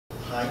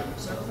Hi,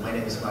 so my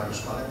name is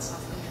Mariusz Malec.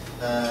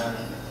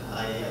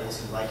 I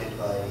was invited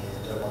by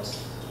Dermot to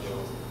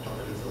talk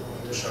a little,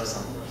 to share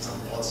some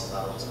thoughts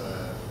about the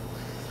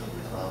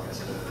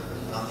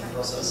planting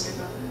process.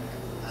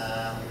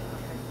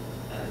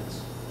 And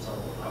so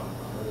I'm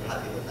really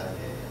happy that I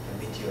can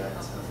meet you at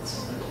this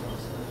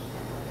moment.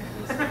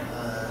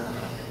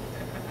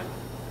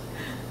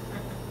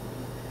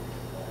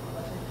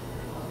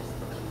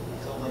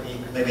 So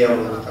maybe I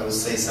will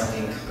say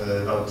something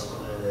about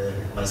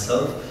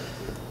myself.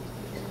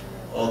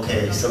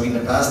 Okay, so in the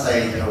past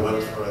I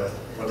worked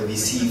for the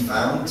VC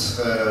fund.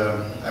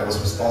 I was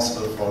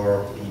responsible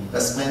for the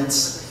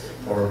investments,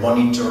 for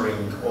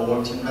monitoring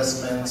all the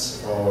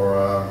investments,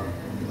 for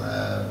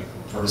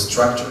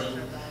restructuring.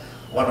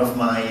 One of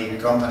my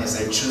companies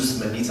I choose,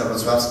 Melnica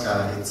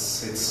Wrocławska,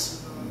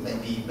 it's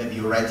maybe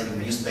you read in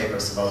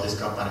newspapers about this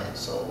company.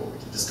 So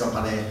this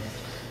company,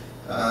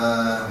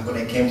 when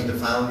I came to the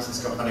fund,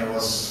 this company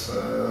was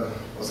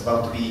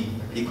about to be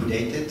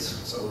liquidated,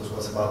 so it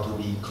was about to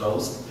be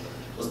closed.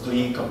 Was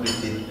doing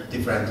completely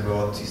different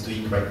what it's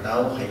doing right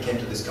now. I came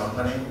to this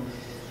company.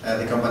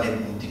 The company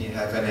didn't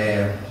have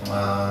any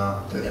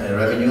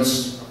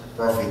revenues,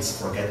 profits,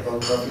 forget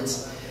about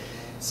profits.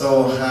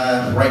 So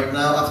right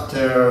now,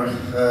 after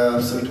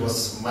so it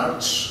was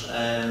March,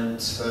 and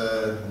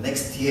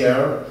next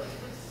year,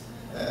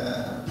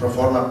 pro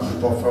forma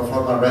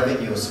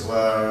revenues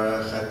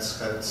had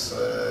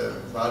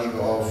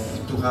value of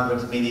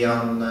 200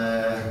 million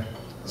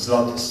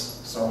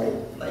zlotys.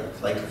 So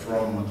like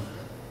from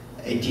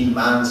 18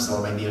 months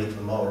or maybe a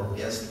little more.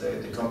 Yes,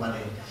 the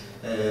company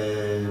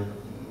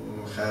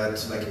had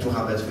like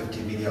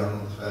 250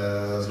 million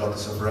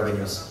zlotys of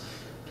revenues.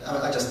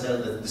 I just tell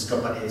that this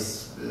company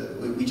is,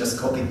 we just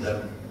copied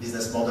the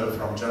business model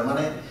from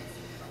Germany.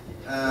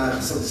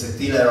 So it's a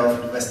dealer of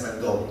investment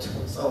gold.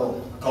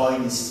 So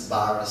coins,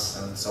 bars,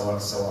 and so on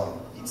and so on.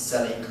 It's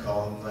selling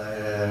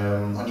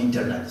on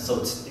internet.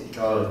 So it's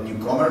typical new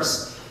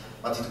commerce,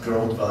 but it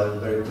grew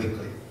very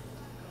quickly.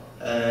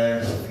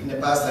 In the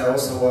past, I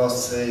also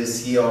was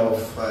CEO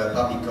of a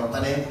public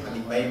company,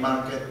 an main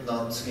market,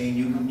 not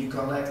New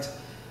Connect.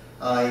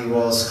 I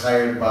was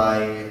hired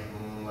by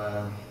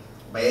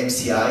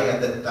MCI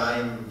at that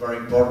time, very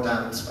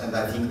important, and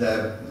I think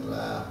the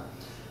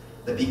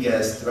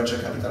biggest venture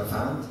capital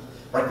fund.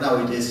 Right now,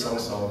 it is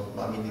also,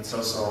 I mean, it's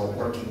also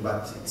working,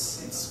 but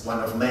it's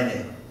one of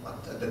many.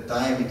 But at the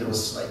time, it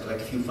was like a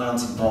few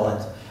funds in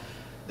Poland.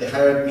 They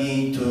hired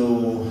me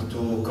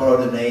to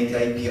coordinate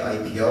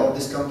IPO of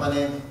this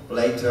company.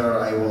 Later,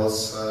 I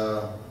was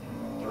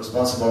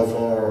responsible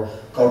for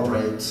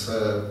corporate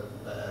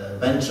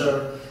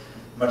venture,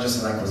 mergers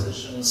and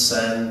acquisitions,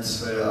 and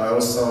I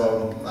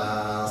also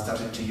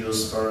started to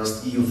use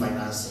first EU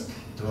financing.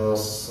 It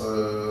was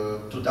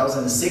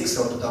 2006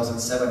 or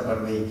 2007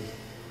 when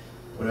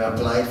we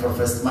applied for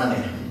first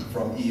money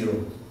from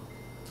EU.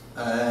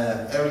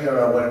 Earlier,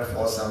 I worked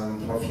for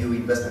a few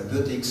investment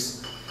boutiques.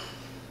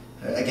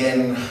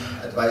 Again,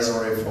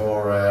 advisory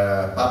for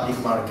public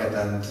market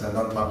and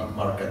non-public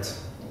market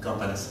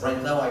companies.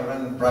 Right now I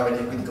run private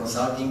equity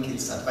consulting.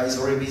 It's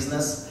advisory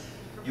business.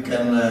 You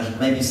can,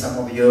 maybe some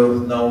of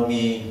you know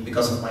me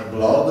because of my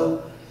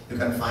blog. You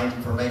can find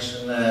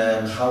information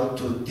how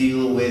to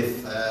deal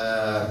with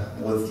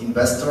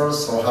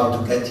investors or how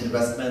to get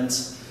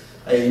investors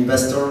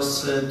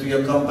to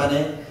your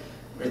company.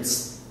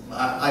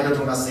 I don't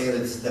want to say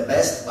that it's the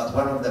best, but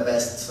one of the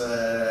best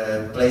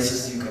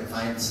places you can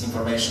find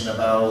information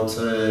about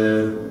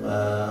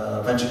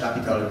venture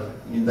capital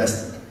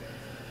investing.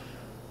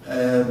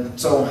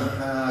 So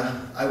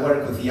I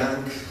work with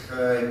young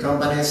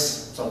companies.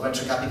 So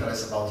venture capital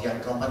is about young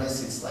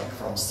companies. It's like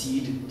from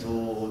seed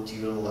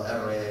till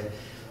early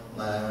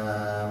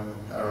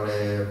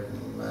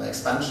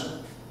expansion.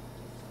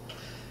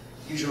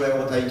 Usually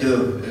what I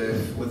do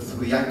with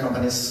young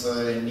companies so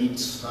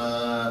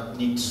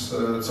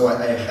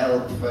I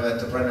help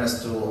entrepreneurs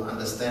to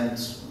understand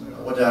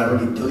what they are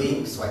really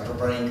doing. So I'm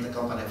preparing the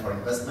company for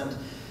investment.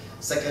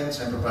 Second,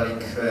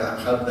 I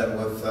help them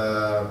with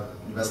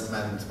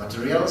investment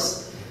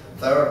materials.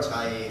 Third,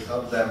 I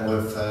help them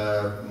with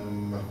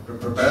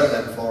prepare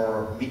them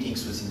for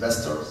meetings with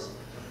investors.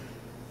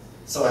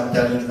 So I'm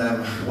telling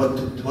them what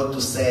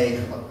to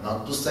say, what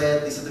not to say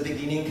at the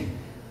beginning.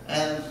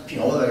 And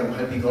I'm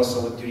helping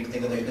also during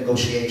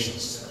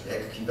negotiations.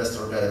 Like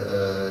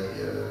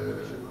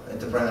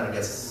entrepreneur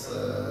gets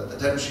the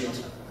term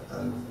sheet,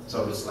 and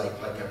so it's like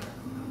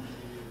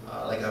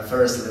a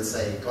first, let's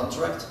say,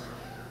 contract.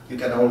 You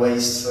can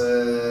always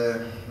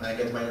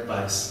get my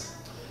advice.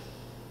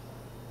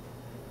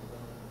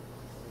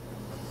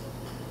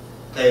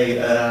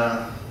 Okay,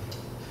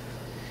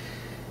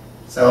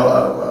 so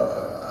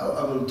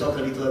I will talk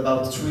a little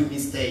about 3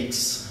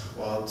 mistakes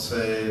what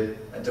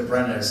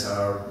entrepreneurs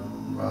are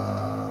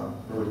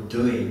really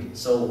doing.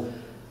 So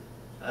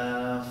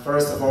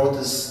first of all,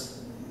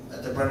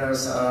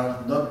 entrepreneurs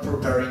are not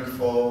preparing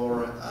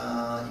for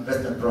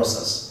investment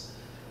process.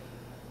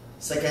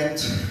 Second,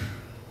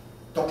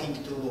 talking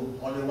to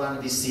only one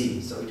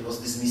VC. So it was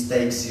these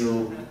mistakes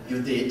you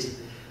did.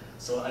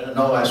 So I don't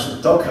know, I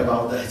should talk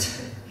about that.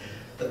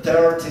 The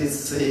third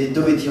is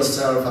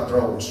do-it-yourself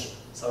approach.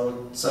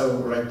 So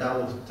right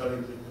now I'll tell you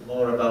a bit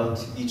more about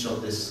each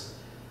of these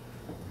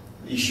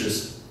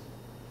issues.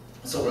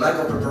 So lack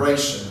of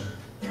preparation.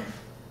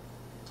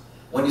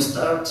 When you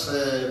start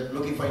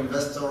looking for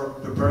investor,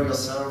 prepare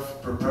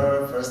yourself,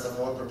 first of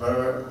all,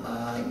 prepare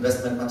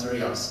investment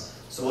materials.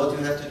 So what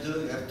you have to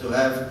do, you have to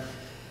have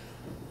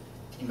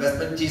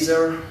investment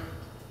teaser,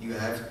 you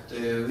have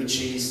to,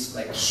 which is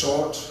like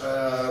short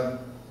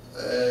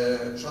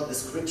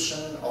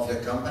description of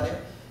your company.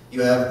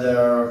 You have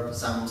there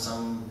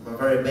some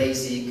very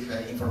basic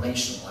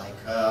information like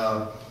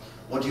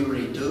what you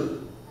really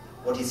do,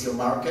 what is your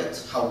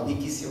market, how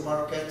big is your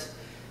market,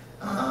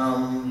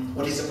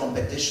 what is the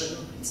competition.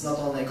 It's not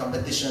only a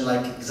competition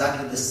like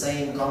exactly the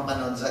same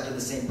company or exactly the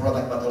same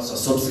product, but also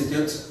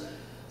substitutes.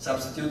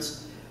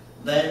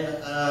 Then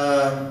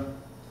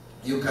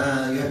you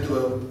have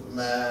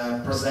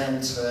to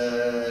present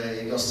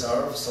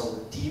yourself.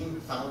 So team,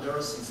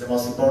 founders is the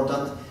most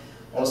important.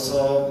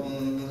 Also,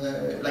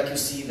 like you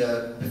see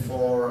that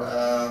before,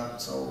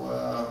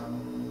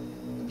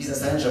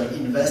 business angel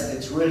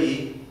invested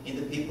really in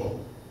the people.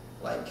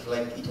 Like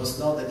it was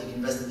not that he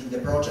invested in the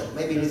project,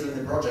 maybe a little in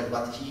the project,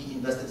 but he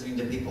invested in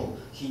the people.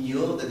 He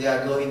knew that they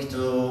are going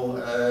to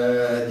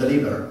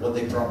deliver what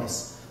they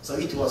promise. So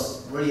it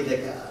was really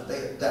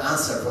the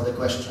answer for the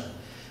question,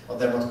 or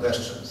there were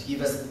questions. He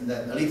invested in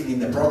a little in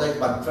the product,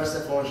 but first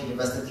of all, he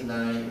invested in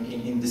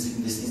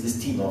this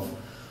team of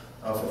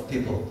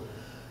people.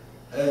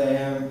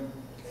 And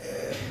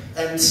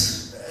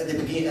at the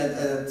beginning,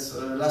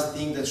 last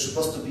thing that's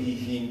supposed to be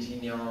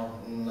in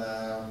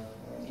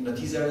your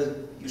teaser,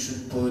 you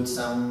should put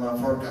some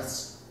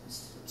forecasts,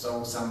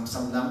 so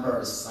some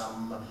numbers,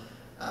 some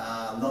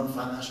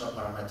non-financial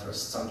parameters,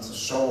 some to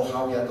show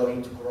how we are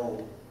going to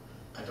grow.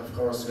 And of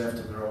course, we have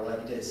to grow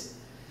like this.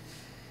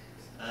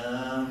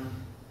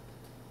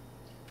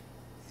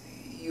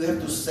 You have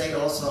to say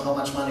also how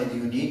much money do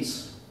you need,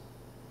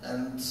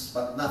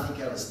 but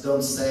nothing else.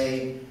 Don't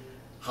say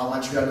how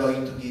much we are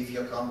going to give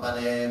your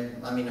company,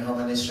 I mean how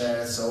many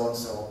shares, so on,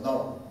 so on.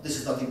 No, this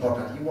is not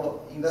important.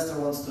 Investor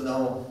wants to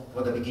know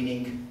for the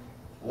beginning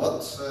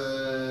what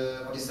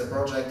is the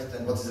project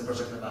and what is the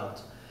project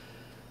about.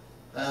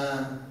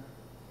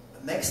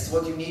 Next,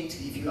 what you need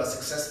if you are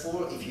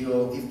successful, if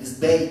this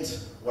bait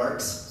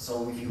works,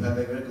 so if you have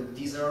a very good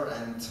teaser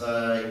and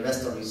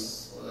investor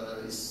is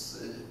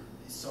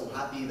so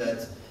happy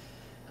that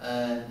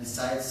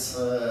decides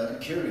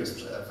curious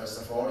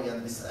first of all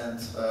and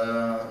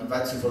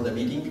invites you for the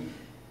meeting,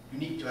 you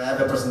need to have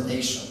a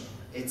presentation.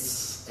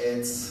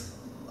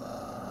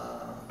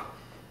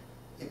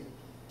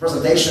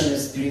 Presentation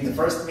is during the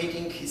first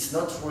meeting. It's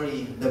not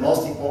really the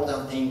most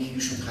important thing you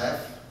should have.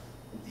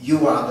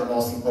 You are the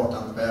most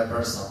important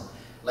person.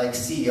 Like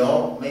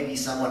CEO, maybe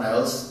someone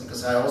else,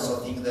 because I also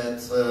think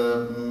that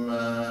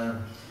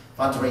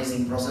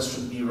fundraising process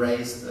should be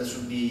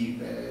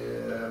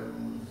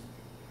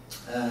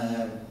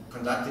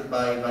conducted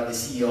by the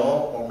CEO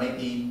or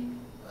maybe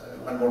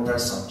one more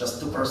person.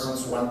 Just 2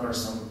 persons, 1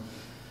 person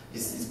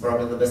is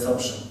probably the best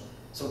option.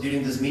 So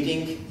during this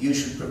meeting, you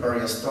should prepare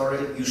your story,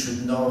 you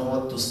should know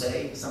what to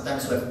say.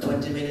 Sometimes we have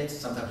 20 minutes,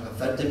 sometimes we have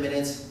 30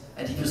 minutes.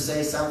 And if you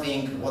say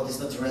something what is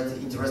not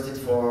interested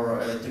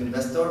to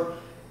investor,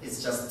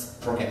 it's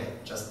just forget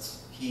it. Just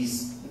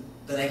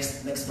the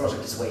next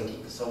project is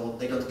waiting, so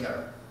they don't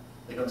care.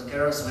 They don't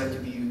care, so you have to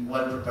be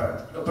well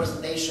prepared. Your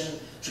presentation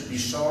should be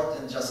short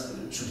and just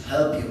should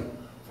help you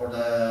for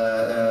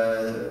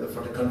the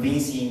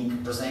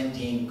convincing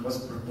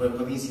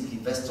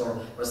investor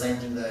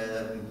presenting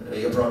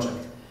your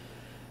project.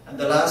 And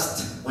the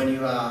last, when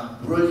you are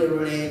really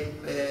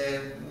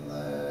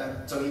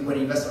when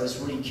investor is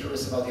really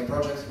curious about your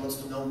project, he wants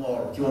to know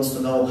more. He wants to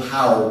know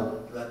how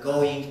you are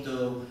going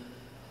to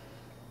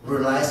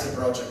realize your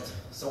project.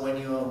 So when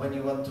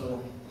you want to,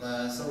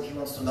 so he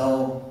wants to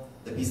know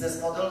the business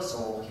model.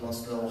 So he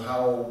wants to know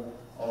how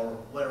or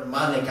where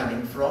money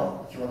coming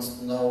from. He wants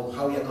to know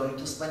how you are going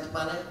to spend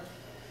money,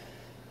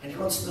 and he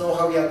wants to know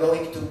how you are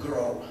going to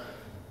grow.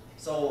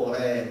 So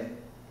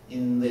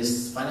in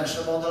this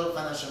financial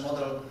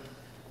model,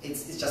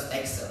 it's just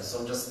Excel.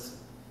 So just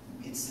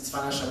it's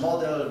financial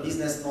model,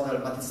 business model,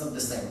 but it's not the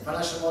same.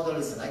 Financial model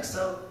is an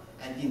Excel,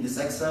 and in this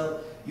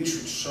Excel, you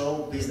should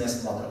show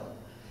business model.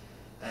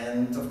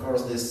 And of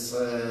course, this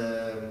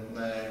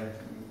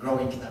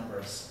growing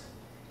numbers.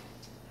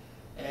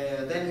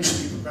 Then you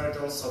should be prepared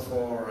also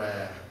for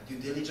due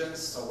diligence.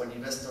 So when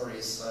investor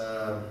is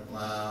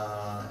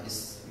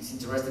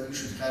interested, you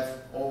should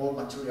have all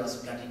materials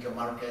regarding your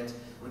market,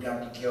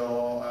 regarding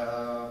your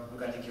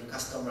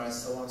customers,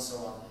 so on, so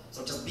on.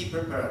 So just be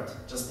prepared.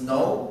 Just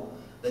know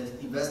that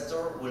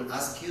investor will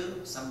ask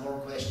you some more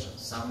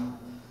questions.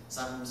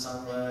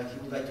 He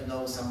would like to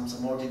know some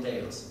more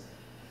details.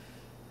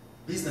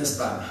 Business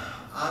plan.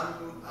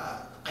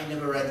 I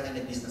never read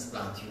any business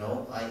plan, you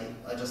know.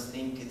 I just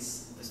think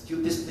it's the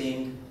stupidest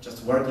thing,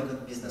 just working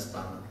on business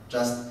plan.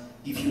 Just,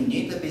 if you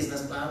need a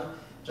business plan,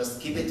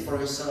 just keep it for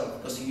yourself,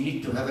 because you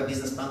need to have a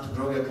business plan to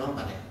grow your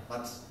company.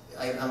 But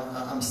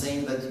I'm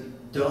saying that you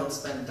don't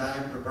spend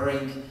time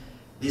preparing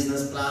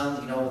business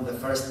plan, you know, the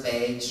first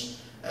page,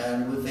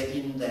 with the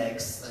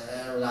index,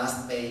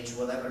 last page,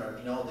 whatever,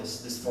 you know,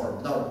 this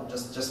form. No,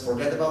 just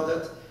forget about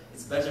it.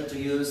 It's better to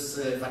use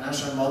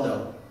financial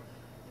model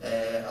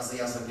as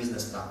a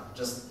business plan.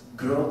 Just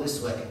grow this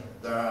way.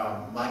 There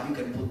are, you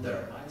can put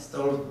there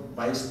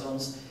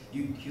milestones.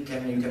 You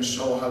can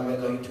show how you're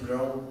going to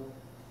grow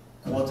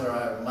month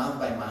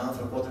by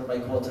month or quarter by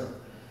quarter.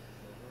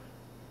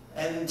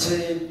 And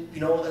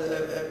you know,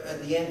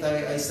 at the end,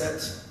 I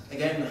said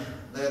again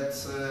that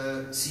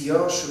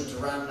CEO should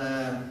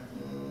run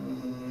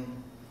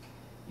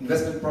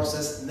investment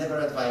process, never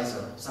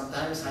advisor.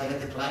 Sometimes I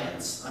had the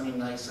clients. I mean,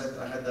 I said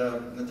I had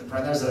the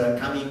entrepreneurs that are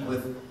coming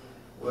with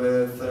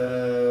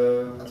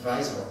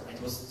advisor.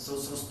 It was so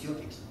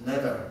stupid.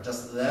 Never.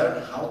 Just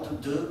learn how to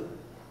do,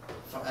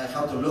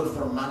 how to look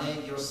for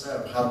money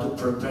yourself, how to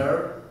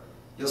prepare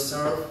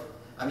yourself.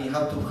 I mean,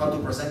 how to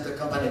present the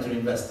company to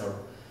investor.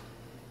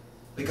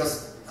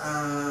 Because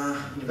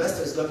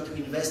investor is going to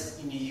invest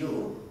in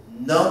you,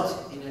 not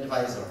in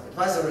advisor.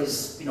 Advisor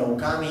is, you know,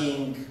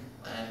 coming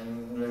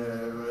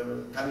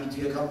to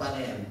your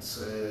company and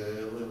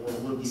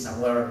will be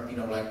somewhere, you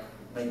know, like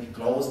maybe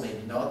close,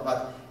 maybe not,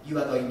 but you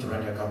are going to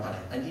run your company.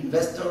 And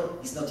investor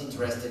is not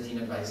interested in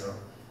advisor.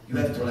 You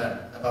have to learn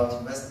about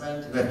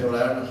investment. You have to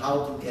learn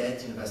how to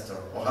get investor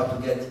or how to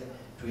get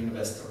to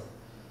investor.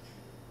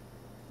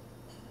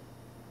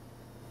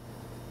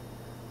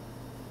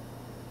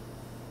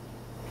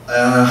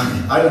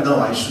 I don't know,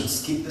 I should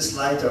skip the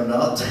slide or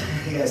not.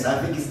 Yes, I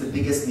think it's the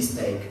biggest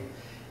mistake.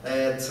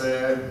 That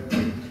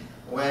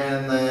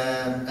when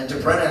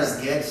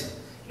entrepreneurs get,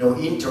 you know,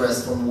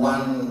 interest from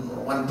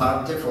one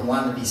party, from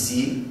one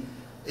VC.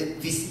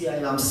 VC,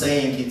 I'm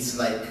saying it's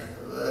like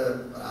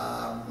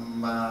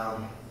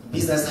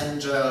business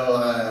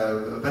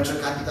angel, venture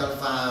capital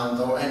fund,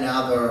 or any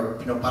other,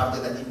 you know, party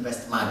that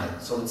invests money.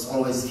 So it's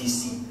always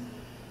VC.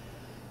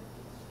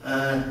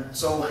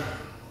 So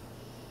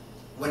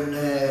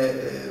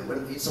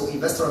so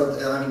investor,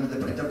 I mean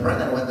the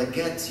entrepreneur, when they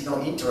get, you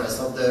know, interest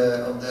of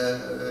the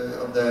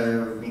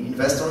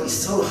investor,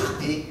 is so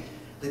happy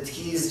that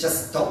he is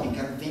just stopping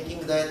and thinking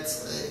that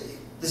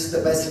this is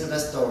the best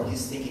investor. He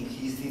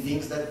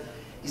thinks that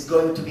it's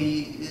going to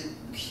be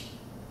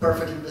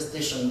perfect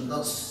investigation.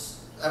 Not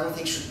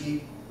everything should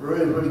be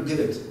really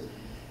good.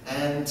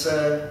 And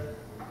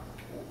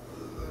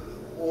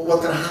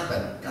what can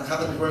happen? Can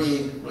happen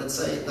really. Let's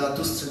say there are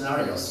two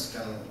scenarios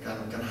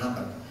can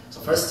happen. So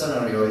first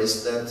scenario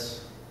is that,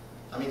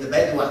 I mean, the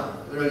bad one,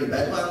 really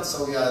bad one,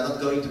 so we are not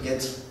going to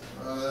get, so,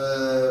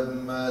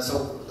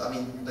 I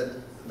mean, the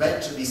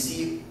venture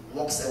VC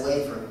walks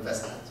away from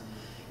investment.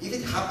 If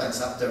it happens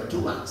after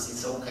 2 months,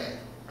 it's okay.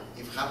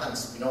 If it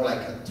happens, you know,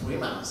 like 3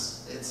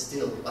 months, it's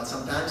still, but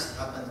sometimes it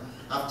happens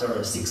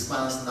after 6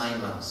 months,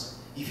 9 months.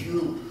 If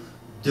you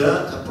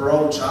don't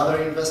approach other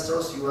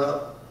investors, you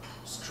are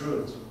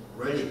screwed,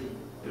 really.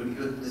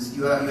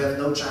 You have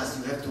no chance.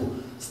 You have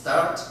to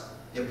start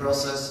the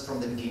process from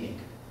the beginning.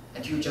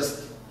 And you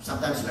just,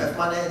 sometimes you have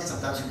money,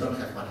 sometimes you don't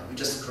have money. You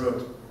just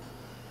screwed.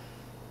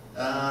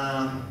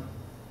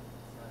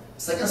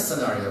 Second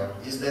scenario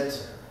is that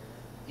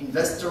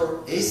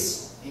investor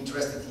is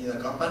interested in a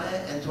company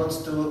and wants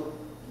to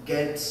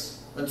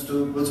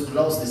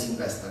close this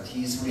investment.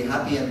 He is really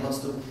happy and wants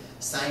to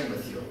sign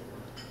with you.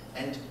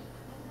 And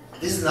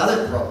this is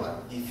another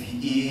problem. If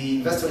the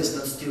investor is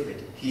not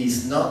stupid, he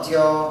is not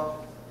the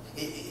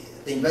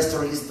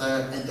investor is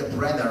the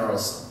entrepreneur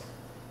also.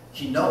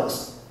 He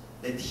knows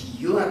that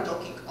you are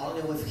talking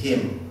only with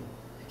him.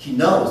 He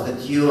knows that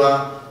you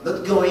are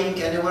not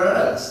going anywhere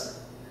else.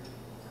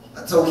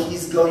 And so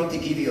he's going to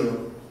give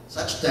you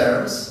such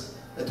terms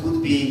that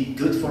would be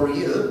good for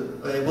you,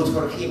 good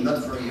for him,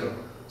 not for you.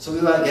 So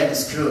you are again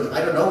screwed.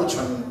 I don't know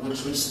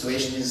which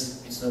situation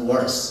is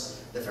worse,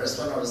 the first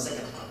one or the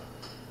second one.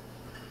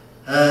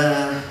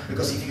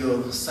 Because if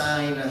you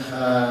sign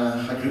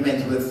an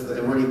agreement with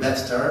really bad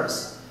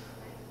terms,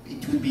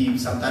 it would be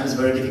sometimes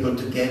very difficult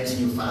to get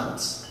new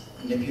funds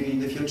in the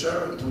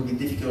future. It would be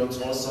difficult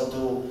also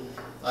to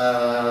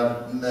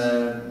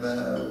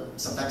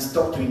sometimes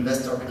talk to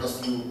investor,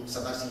 because you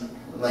sometimes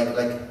like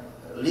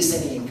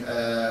listening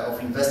of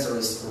investor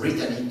is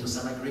written into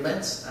some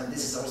agreements, and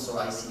this is also,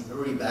 I see,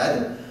 very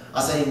bad.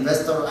 As an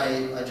investor,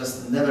 I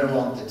just never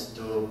wanted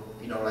to,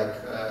 you know, like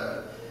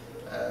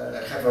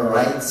have a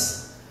rights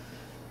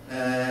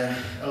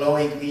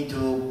allowing me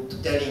to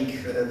telling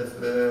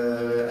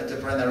the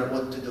entrepreneur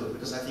what to do,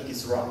 because I think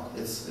it's wrong.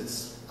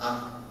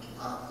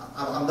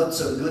 I'm not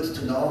so good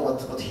to know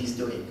what he's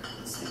doing.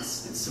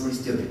 It's really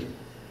stupid.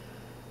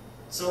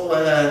 So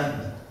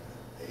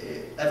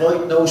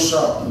avoid no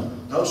shop.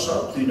 No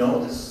shop, you know,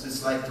 this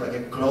is like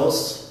a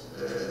close.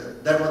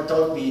 Dermot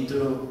told me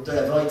to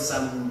avoid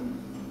some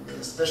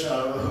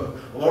special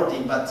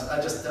wording, but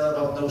I just tell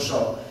about no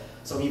shop.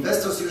 So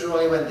investors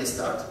usually, when they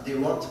start, they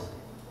want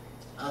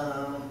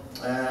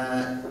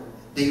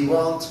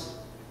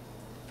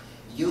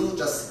you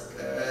just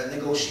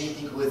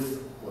negotiating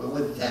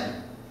with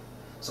them.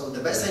 So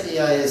the best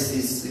idea is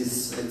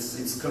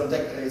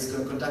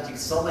contacting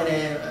so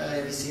many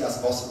VC as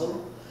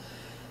possible,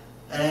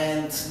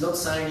 and not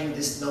signing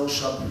this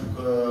no-shop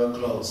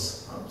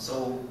clause.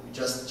 So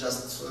the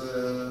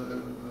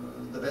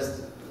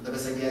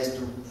best idea is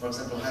to, for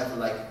example, have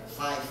like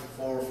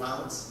 4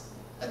 funds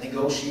and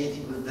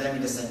negotiating with them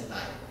in the same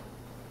time.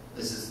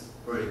 This is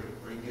very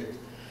good.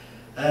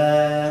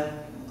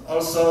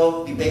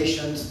 Also, be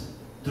patient.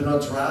 Do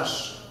not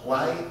rush.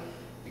 Why?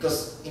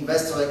 Because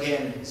investor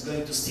again is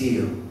going to see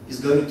you.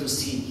 He's going to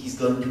see. He's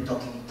going to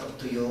talk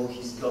to you.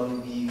 He's going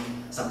to be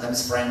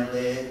sometimes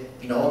friendly.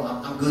 You know,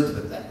 I'm good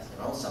with that.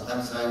 You know,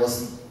 sometimes I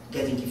was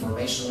getting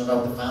information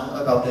about the fund,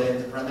 about the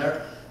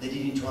entrepreneur. They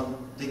didn't want.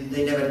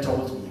 They never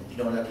told me. You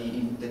know, like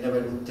they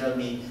never would tell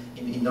me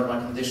in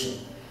normal condition.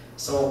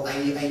 So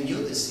I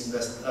knew this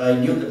investor. I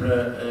knew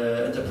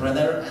the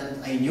entrepreneur,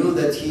 and I knew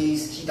that he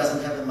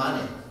doesn't have the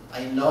money.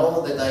 I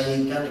know that I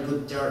can on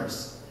good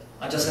terms.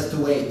 I just have to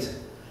wait.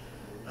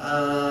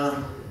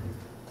 I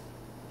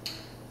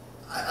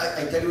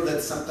tell you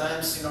that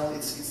sometimes, you know,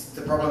 it's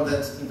the problem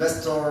that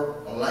investor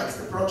likes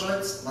the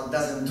project but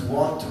doesn't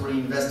want to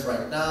reinvest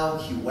right now.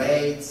 He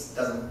waits.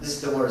 Doesn't. This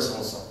is the worst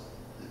also.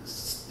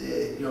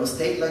 You know,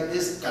 state like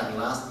this can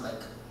last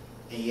like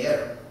a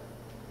year.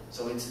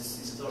 So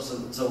it's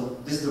also, so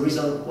this is the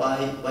reason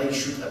why you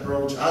should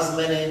approach as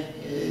many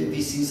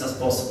VCs as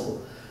possible.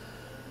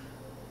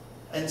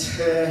 And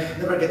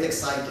never get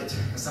excited.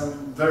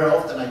 Very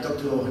often I talk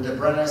to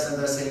entrepreneurs and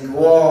they're saying,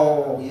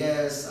 "Whoa,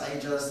 yes,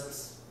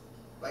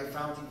 I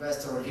found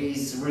investor,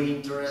 he's really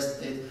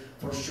interested,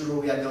 for sure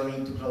we are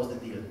going to close the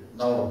deal."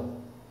 No.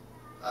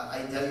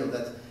 I tell you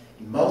that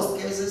in most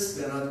cases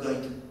we are not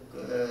going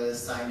to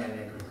sign an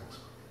agreement.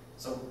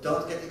 So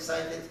don't get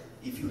excited.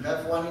 If you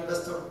have one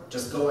investor,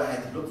 just go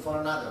ahead, look for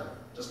another.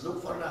 Just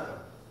look for another.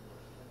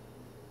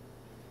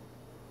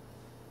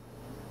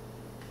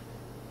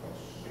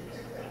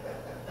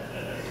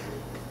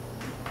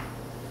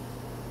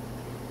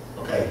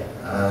 Okay,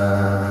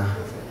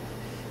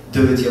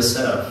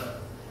 do-it-yourself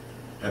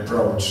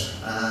approach.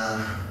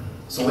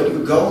 So when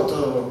you go to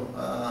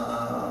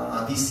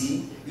a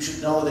VC, you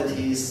should know that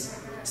he is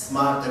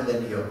smarter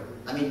than you.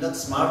 I mean, not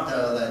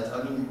smarter than,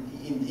 I mean,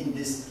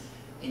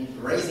 in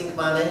raising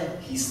money,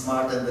 he's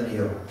smarter than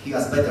you. He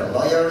has better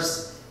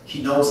lawyers,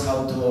 he knows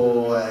how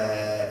to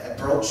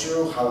approach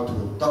you, how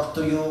to talk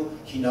to you,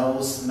 he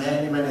knows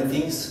many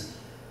things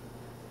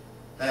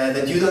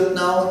that you don't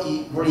know,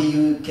 really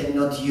you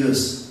cannot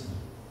use.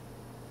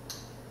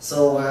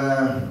 So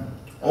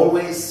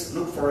always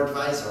look for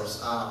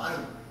advisors.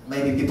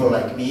 Maybe people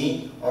like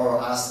me, or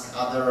ask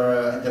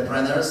other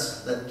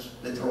entrepreneurs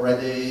that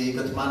already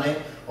got money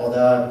or they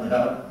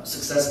are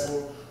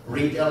successful.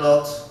 Read a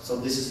lot, so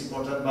this is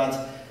important.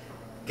 But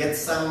get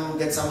some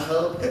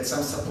help, get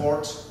some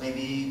support.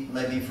 Maybe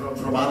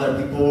from other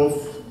people.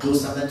 Do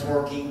some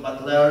networking,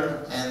 but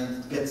learn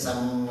and get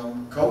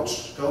some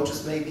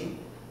coaches maybe.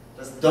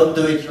 Just don't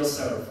do it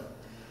yourself.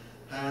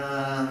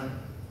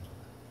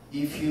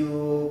 If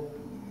you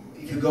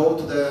got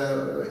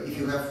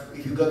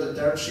the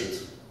term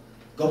sheet,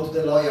 go to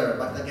the lawyer.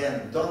 But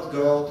again, don't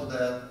go to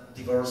the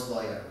divorce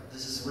lawyer.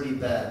 This is really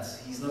bad.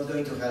 He's not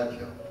going to help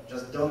you.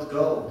 Just don't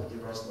go to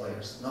divorce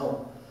lawyers.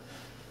 No.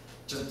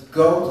 Just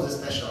go to the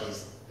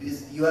specialist.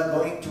 You are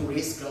going to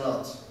risk a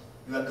lot.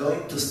 You are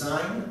going to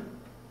sign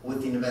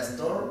with the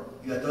investor.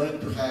 You are going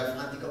to have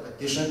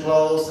anti-competition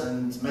clause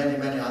and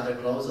many other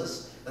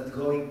clauses that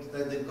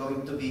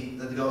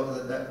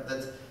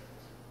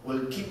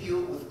will keep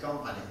you with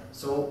company.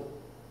 So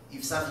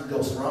if something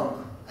goes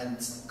wrong and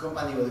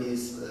company will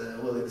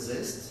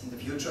exist in the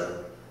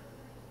future,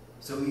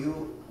 so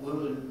you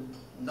will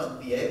not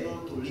be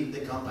able to leave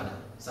the company.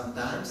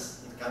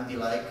 Sometimes it can be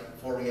like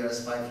 4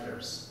 years, 5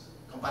 years.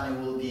 Company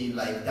will be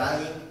like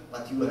dying,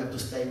 but you will have to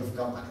stay with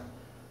company.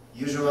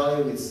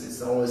 Usually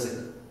it's always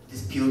a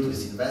dispute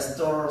with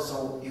investor,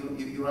 so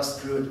you are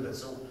screwed. But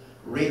so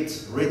read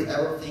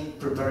everything,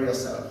 prepare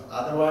yourself.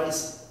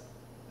 Otherwise,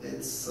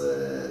 it's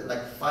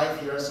like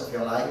 5 years of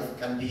your life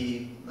can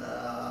be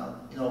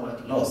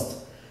like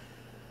lost.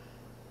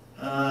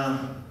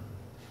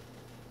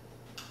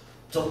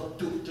 So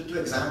two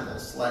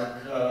examples,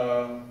 like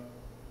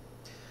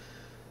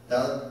there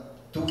are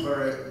two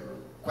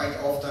quite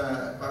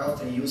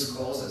often used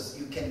clauses.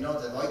 You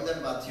cannot avoid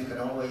them, but you can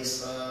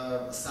always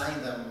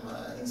sign them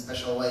in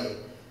special way.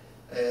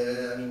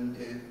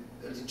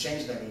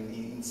 Change them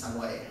in some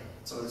way.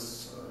 So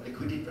it's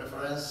liquidity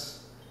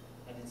preference,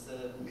 and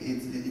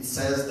it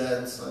says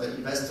that the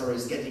investor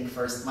is getting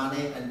first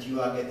money, and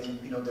you are getting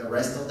the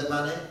rest of the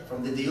money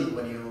from the deal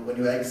when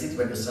you exit,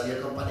 when you sell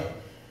your company.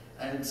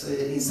 And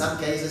in some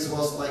cases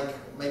was like,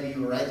 maybe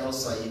you read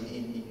also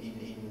in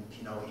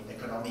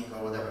economic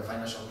or whatever,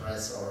 financial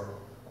press or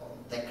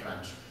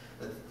TechCrunch,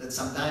 that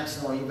sometimes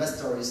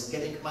investor is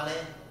getting money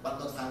but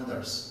not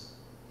founders.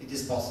 It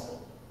is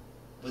possible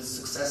with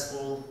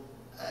successful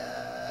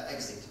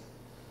exit.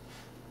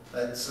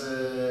 But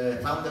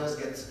founders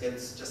get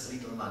just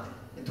little money.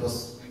 It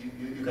was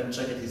you can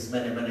check it. It's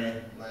many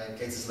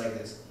cases like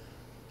this.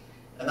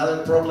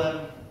 Another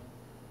problem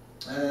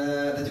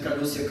that you can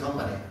lose your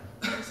company.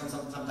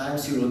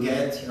 Sometimes you will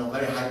get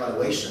very high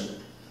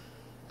valuation,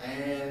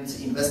 and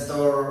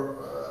investor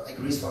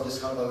agrees for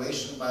this high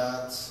valuation,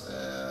 but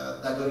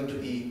they're going to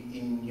be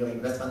in your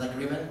investment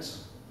agreement,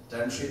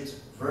 term sheet,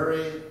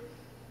 very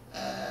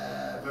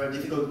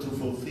difficult to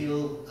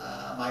fulfill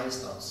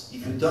milestones.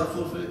 If you don't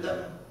fulfill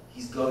them,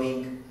 he's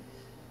going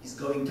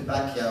to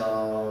back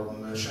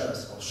your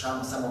shares or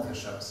some of your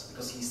shares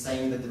because he's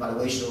saying that the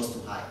valuation was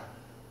too high.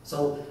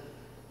 So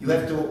you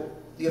have to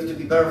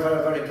be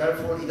very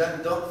careful. You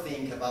don't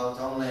think about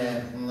only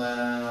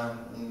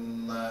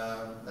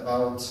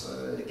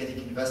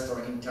getting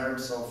investor in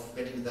terms of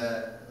getting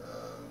the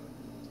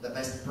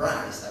best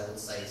price, I would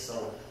say.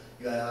 So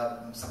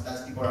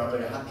sometimes people are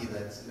very happy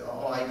that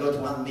I got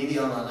 1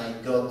 million and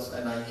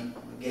I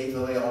gave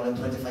away only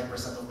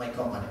 25% of my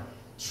company.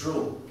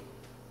 True,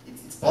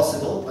 it's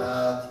possible,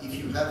 but if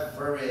you have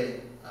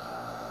very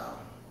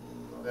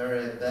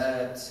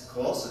bad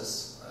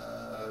clauses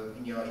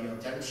in your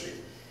term sheet,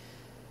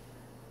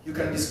 you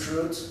can be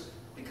screwed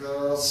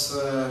because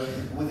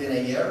within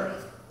a year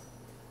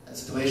the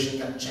situation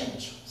can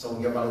change. So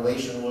your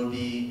valuation will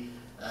be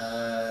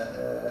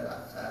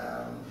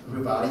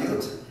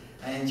revalued,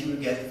 and you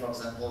will get, for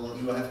example,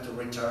 you will have to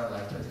return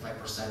like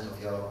 25% of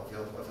your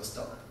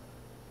stock.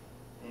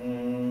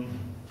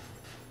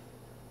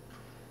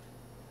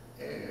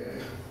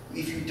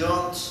 If you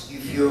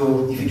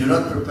do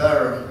not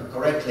prepare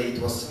correctly,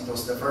 it was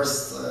the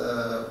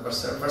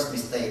first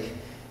mistake,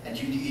 and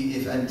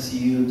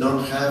you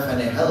don't have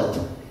any help,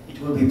 it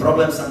will be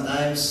problem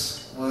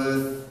sometimes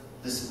with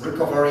this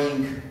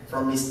recovering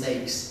from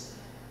mistakes.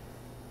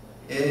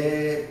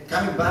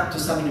 Coming back to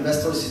some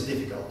investors is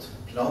difficult.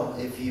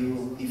 If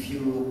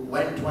you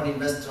went to an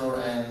investor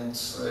and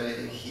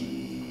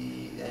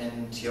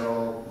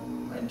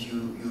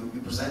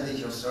you presented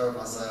yourself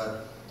as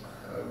a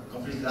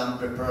completely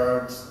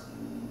unprepared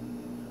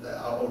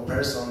or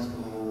person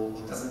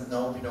who doesn't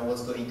know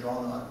what's going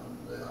on,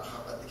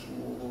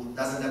 who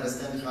doesn't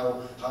understand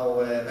how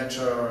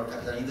venture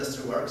capital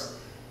industry works,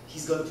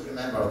 he's going to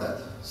remember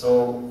that.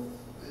 So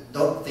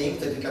don't think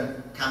that you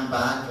can come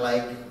back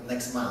like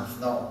next month.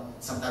 No,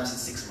 sometimes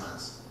it's 6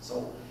 months.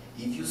 So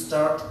if you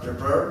start,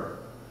 prepare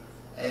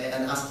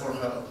and ask for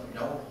help.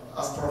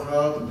 Ask for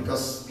help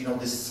because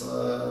these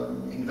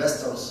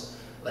investors,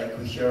 like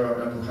we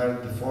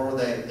heard before,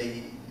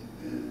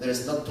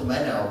 there's not too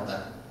many of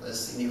them.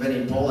 Even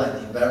in Poland,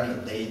 in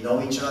Berlin, they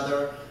know each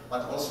other,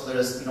 but also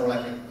there's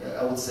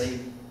I would say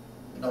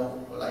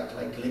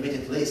like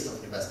limited list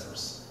of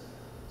investors.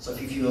 So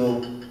if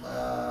you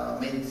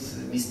made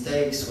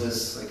mistakes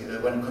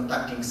when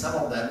contacting some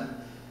of them,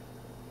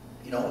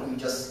 you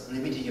just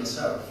limited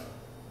yourself.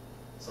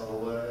 So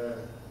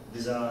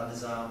these are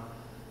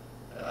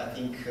I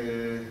think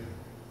the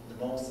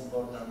most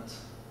important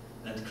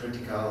and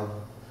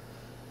critical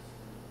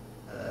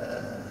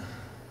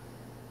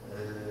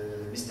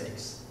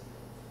mistakes.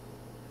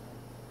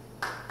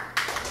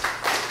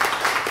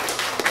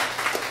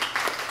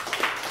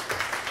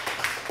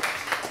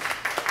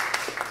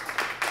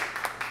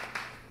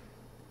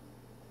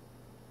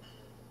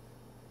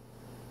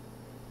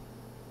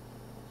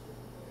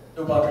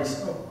 No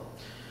batteries. Oh.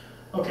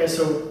 Okay,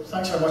 so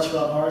thanks very much for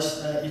that,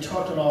 Mariusz. You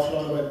talked an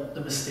awful lot about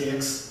the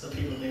mistakes that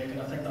people make,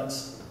 and I think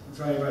that's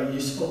very, very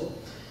useful.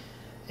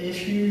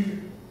 If you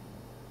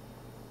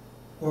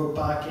were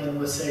back in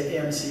with, say,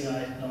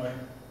 MCI now,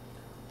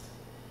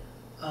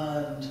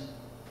 and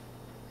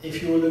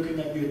if you were looking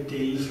at your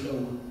deal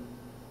flow,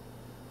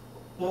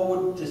 what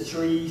would the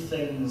 3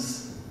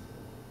 things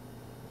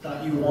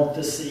that you want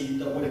to see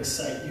that would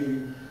excite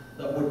you,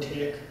 that would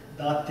take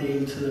that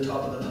deal to the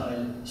top of the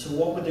pile? So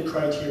what would the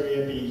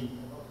criteria be?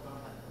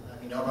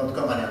 About the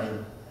company,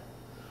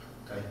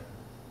 okay.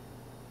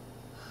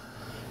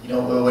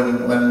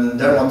 When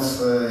Dermot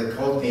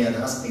called me and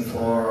asked me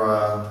for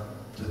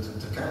to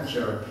come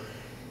here,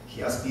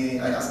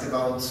 I asked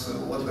about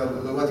what we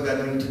are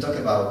going to talk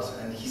about,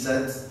 and he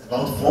said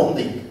about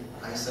funding.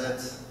 I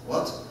said,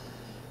 what?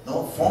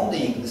 No,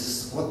 funding. This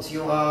is what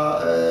you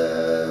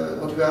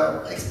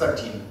are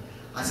expert in.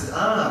 I said,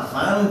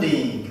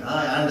 funding.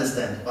 I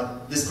understand,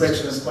 but this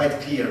question is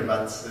quite clear,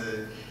 but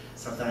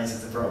sometimes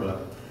it's a problem.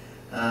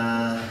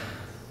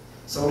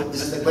 So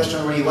this is the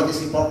question really, what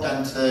is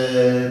important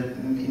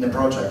in a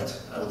project,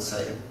 I would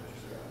say.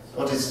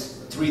 What is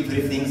three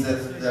things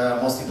that are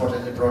most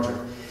important in a project?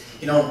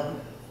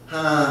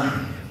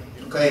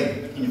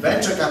 Okay, in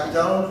venture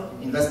capital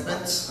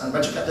investments, and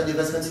venture capital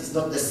investments is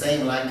not the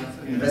same like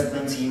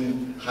investments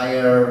in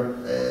higher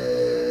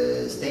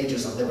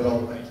stages of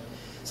development.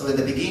 So at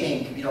the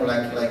beginning,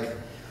 like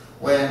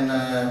when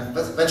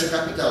venture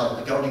capital,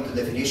 according to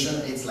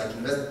definition, it's like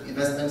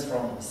investments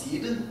from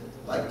seed,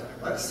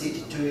 like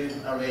seed to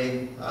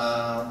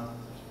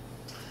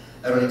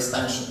early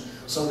expansion.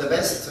 So the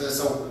best,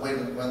 so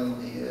when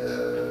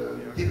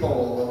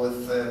people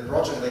with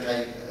project,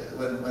 like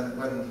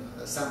when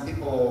some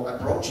people were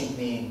approaching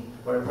me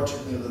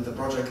with the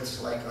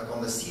project like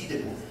on the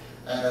seed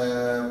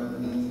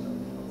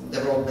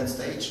development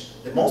stage.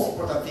 The most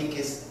important thing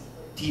is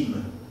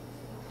team.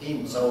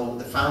 So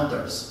the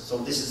founders. So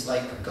this is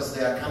like, because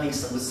they are coming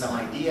with some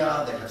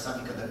idea, they have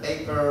something on the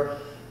paper,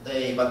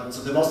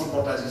 so the most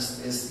important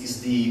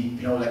is the,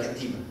 like a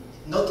team.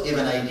 Not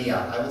even idea.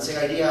 I would say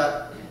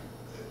idea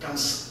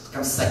comes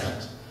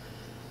second.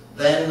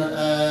 Then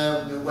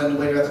when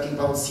we are talking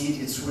about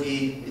seed, it's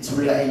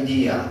really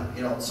idea.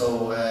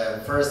 So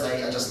first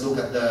I just look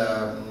at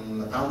the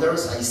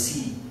founders. I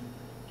see,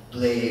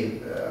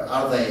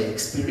 are they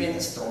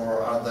experienced,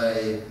 or are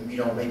they,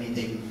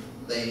 maybe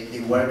they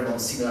work on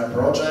similar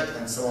project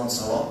and so on and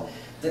so on.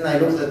 Then I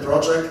look at the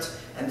project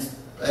and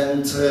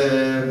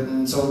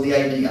so the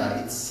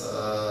idea. It's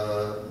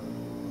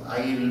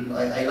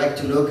I like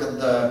to look at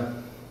the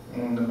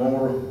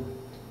more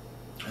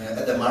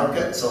at the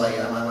market. So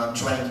I'm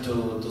trying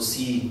to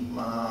see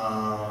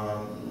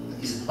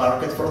is it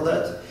market for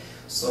that.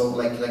 So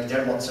like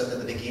Dermot said at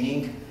the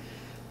beginning,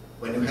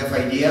 when you have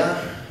idea,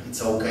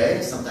 it's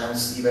okay.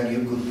 Sometimes even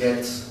you could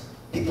get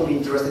people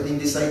interested in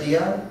this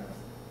idea,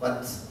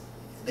 but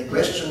the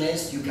question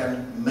is, you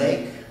can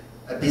make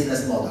a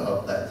business model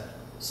of that.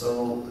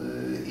 So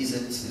is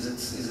it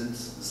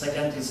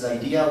second is the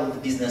idea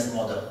with business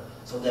model.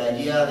 So the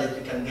idea that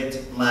you can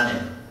get money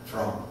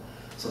from.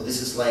 So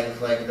this is like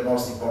the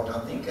most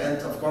important thing.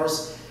 And of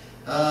course,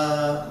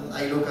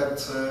 I look at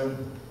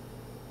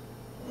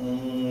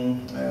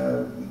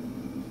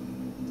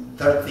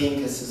third thing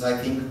is I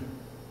think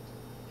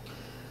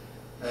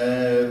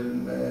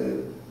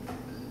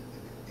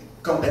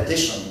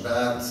competition.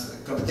 But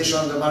competition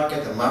on the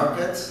market,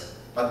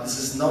 but this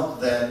is not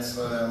that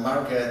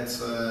market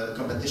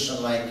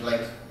competition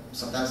like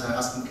sometimes I'm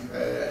asking,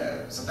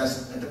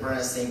 sometimes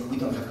entrepreneurs saying we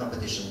don't have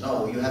competition.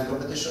 No, you have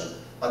competition,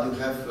 but you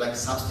have like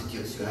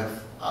substitutes. You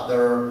have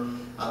other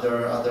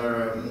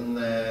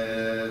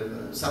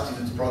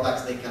substitute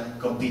products. They can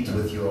compete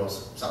with your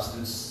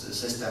substitute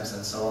systems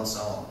and so on and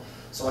so on.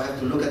 So I have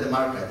to look at the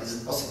market. Is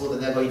it possible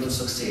that they're going to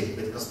succeed?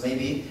 Because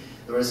maybe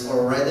there is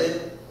already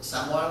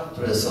someone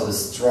who is so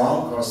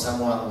strong, or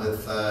someone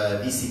with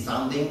VC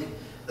funding,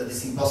 that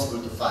is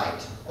impossible to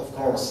fight. Of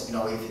course,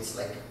 if it's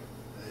like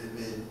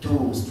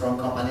two strong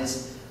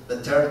companies, the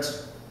third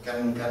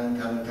can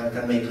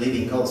make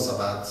living also.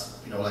 But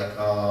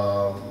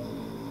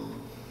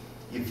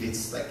if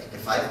it's like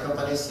 5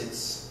 companies,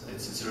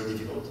 it's really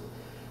difficult.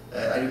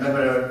 I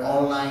remember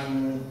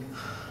online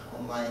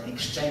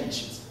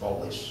exchange. It's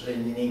Polish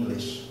in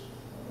English,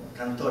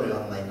 Kantory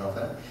online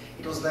offer.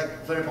 It was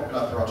like very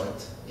popular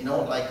project.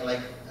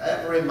 Like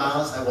every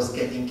month I was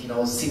getting,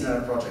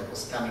 similar project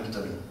was coming to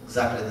me,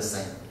 exactly the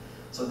same.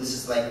 So this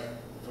is like,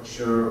 for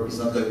sure, it's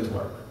not going to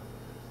work.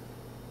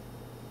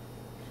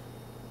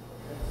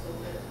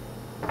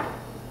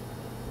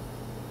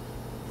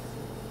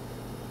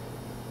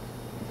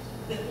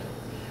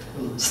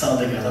 We'll stand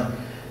together.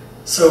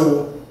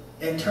 So,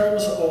 in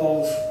terms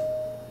of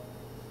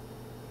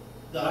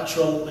the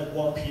actual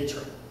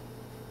one-pager,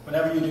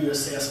 whenever you do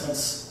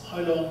assessments, how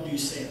long do you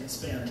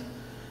spend?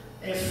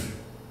 If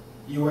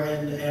you were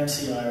in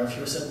MCI, or if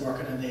you were sitting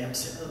working in the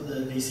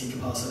VC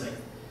capacity,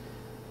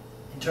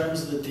 in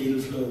terms of the deal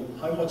flow,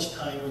 how much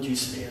time would you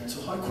spend?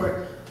 So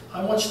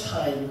how much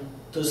time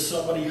does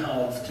somebody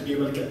have to be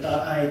able to get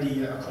that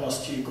idea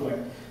across to you,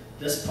 going,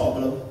 this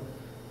problem,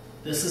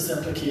 this is the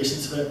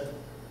implications of it,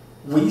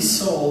 we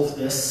solve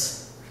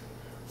this,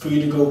 for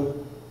you to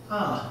go,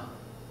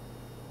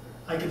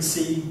 I can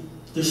see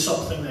there's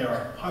something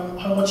there.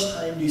 How much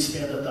time do you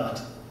spend at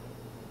that?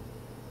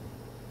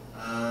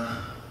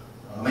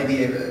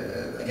 Maybe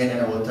again,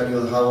 I will tell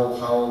you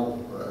how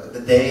the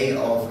day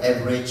of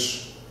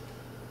average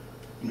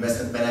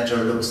investment manager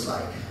looks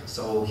like.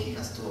 So he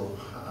has to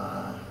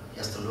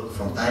look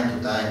from time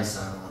to time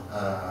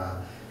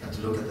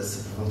to look at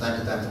this from time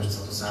to time to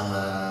some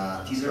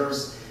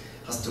teasers.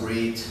 Has to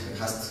read. He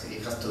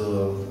has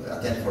to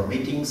attend for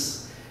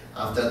meetings.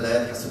 After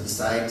that, has to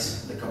decide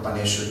the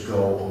company should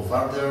go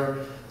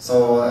further.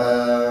 So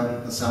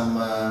some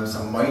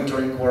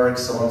monitoring work,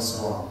 so on and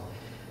so on.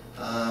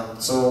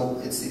 So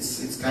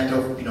it's kind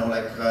of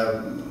like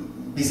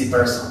busy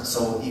person.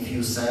 So if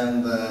you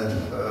send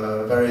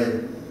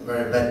very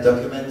bad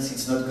documents,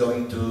 it's not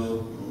going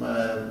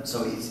to.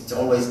 So it's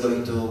always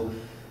going to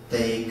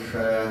take.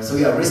 So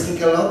we are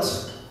risking a lot,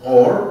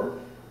 or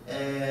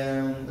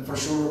for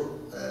sure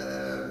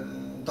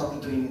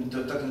talking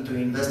to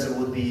investor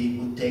would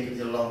take a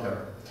little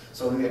longer.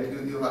 So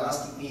you were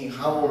asking me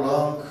how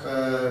long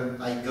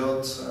I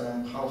got,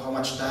 how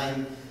much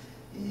time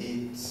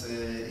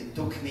it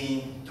took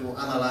me to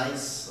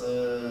analyze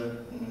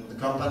the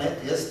company.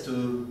 Yes,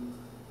 to.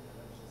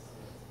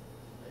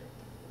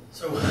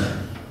 So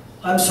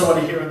I'm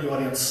somebody here in the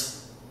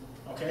audience,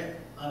 okay,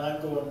 and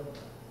I'm going,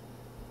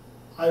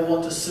 I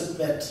want to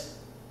submit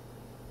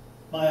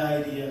my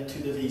idea to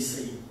the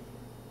VC.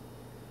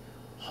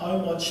 How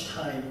much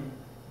time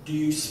do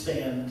you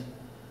spend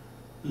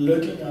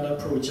looking at a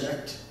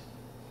project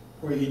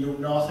where you know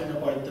nothing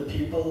about the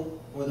people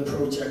or the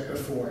project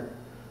before?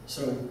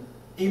 So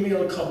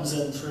email comes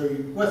in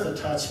through with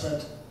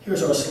attachment,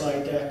 here's our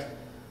slide deck.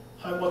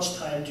 how much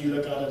time do you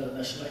look at it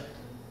initially?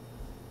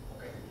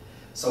 Okay.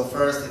 So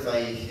first,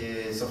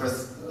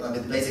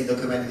 the basic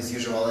document is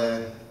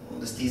usually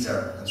this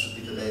teaser, and should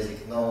be the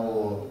basic.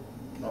 No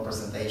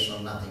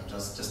presentation, nothing.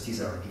 Just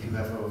teaser. If you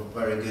have a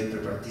very good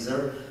prepared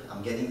teaser,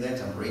 I'm getting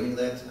that. I'm reading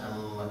that.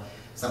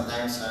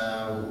 Sometimes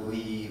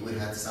we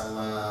had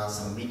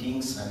some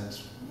meetings, and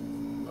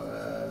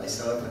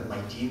myself and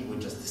my team we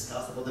just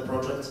discuss about the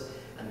project,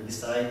 and we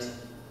decide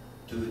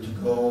to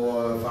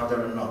go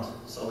further or not.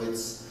 So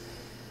it's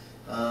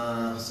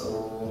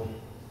so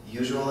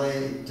usually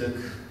it took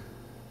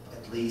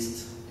at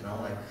least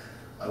like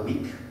a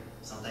week,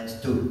 sometimes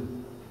 2.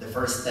 The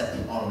first step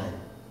only.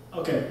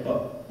 Okay,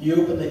 but you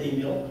open the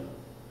email,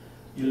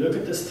 you look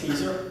at this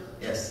teaser.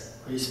 Yes.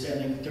 Are you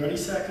spending 30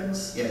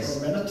 seconds yes.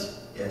 or a minute?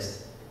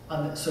 Yes.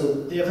 And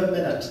so they have a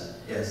minute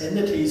yes. in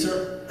the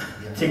teaser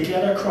yeah. to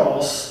get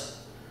across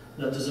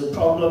that there's a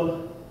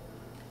problem.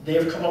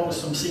 They've come up with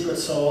some secret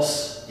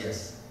sauce.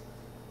 Yes.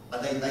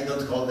 But I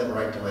don't call them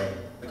right away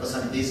because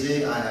I'm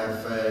busy. I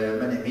have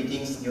many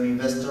meetings, new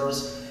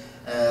investors.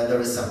 There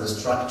is some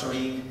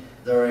restructuring.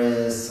 There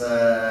are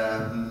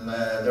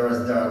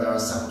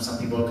some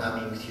people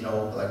coming,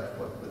 like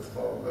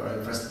for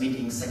first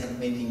meetings, second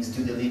meetings,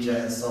 due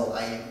diligence. So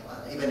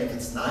even if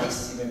it's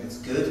nice, even if it's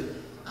good,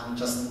 I'm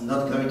just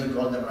not going to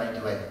call them right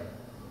away.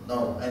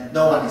 No, and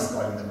no one is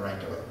calling them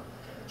right away.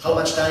 How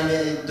much time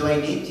do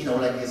I need?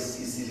 Like this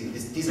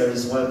teaser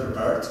is well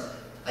prepared.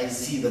 I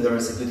see that there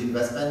is a good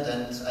investment,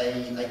 and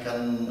I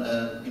can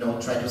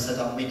try to set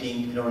up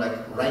meeting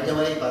like right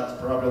away, but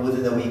probably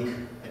within a week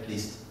at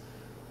least.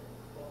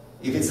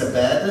 If it's a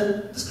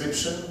bad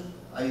description,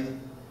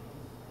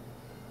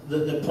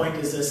 The point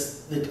is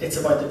this, that it's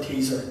about the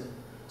teaser.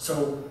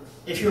 So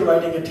if you're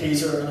writing a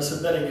teaser and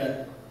submitting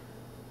it,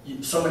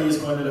 somebody is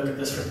going to look at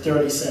this for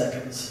 30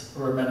 seconds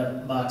or a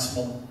minute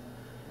maximum.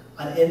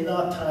 And in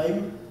that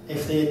time,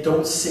 if they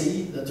don't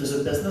see that there's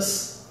a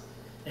business,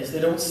 if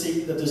they don't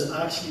see that there's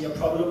actually a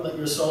problem that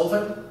you're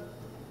solving,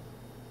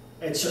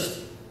 it's just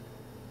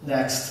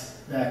next,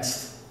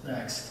 next,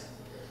 next.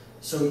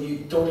 So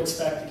you don't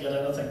expect to get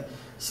anything.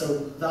 So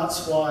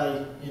that's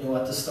why,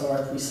 at the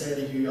start we say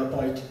to you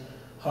about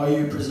how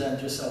you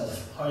present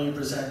yourself, how you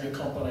present your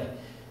company.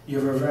 You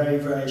have a very,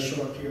 very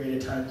short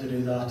period of time to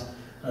do that,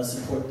 and it's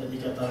important that you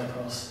get that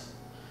across.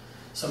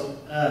 So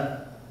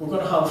we're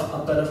going to have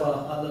a bit of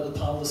a little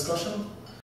panel discussion.